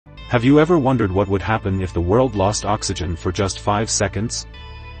Have you ever wondered what would happen if the world lost oxygen for just 5 seconds?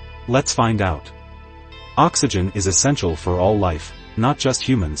 Let's find out. Oxygen is essential for all life, not just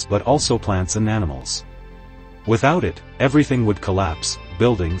humans but also plants and animals. Without it, everything would collapse: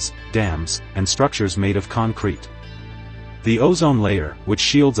 buildings, dams, and structures made of concrete. The ozone layer, which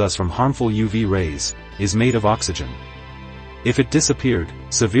shields us from harmful UV rays, is made of oxygen. If it disappeared,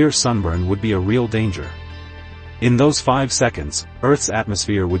 severe sunburn would be a real danger. In those 5 seconds, Earth's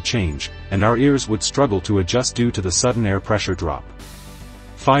atmosphere would change, and our ears would struggle to adjust due to the sudden air pressure drop.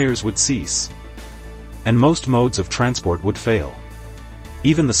 Fires would cease. And most modes of transport would fail.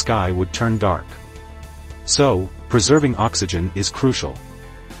 Even the sky would turn dark. So, preserving oxygen is crucial.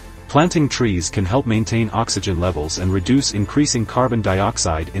 Planting trees can help maintain oxygen levels and reduce increasing carbon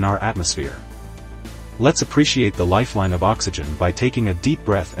dioxide in our atmosphere. Let's appreciate the lifeline of oxygen by taking a deep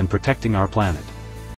breath and protecting our planet.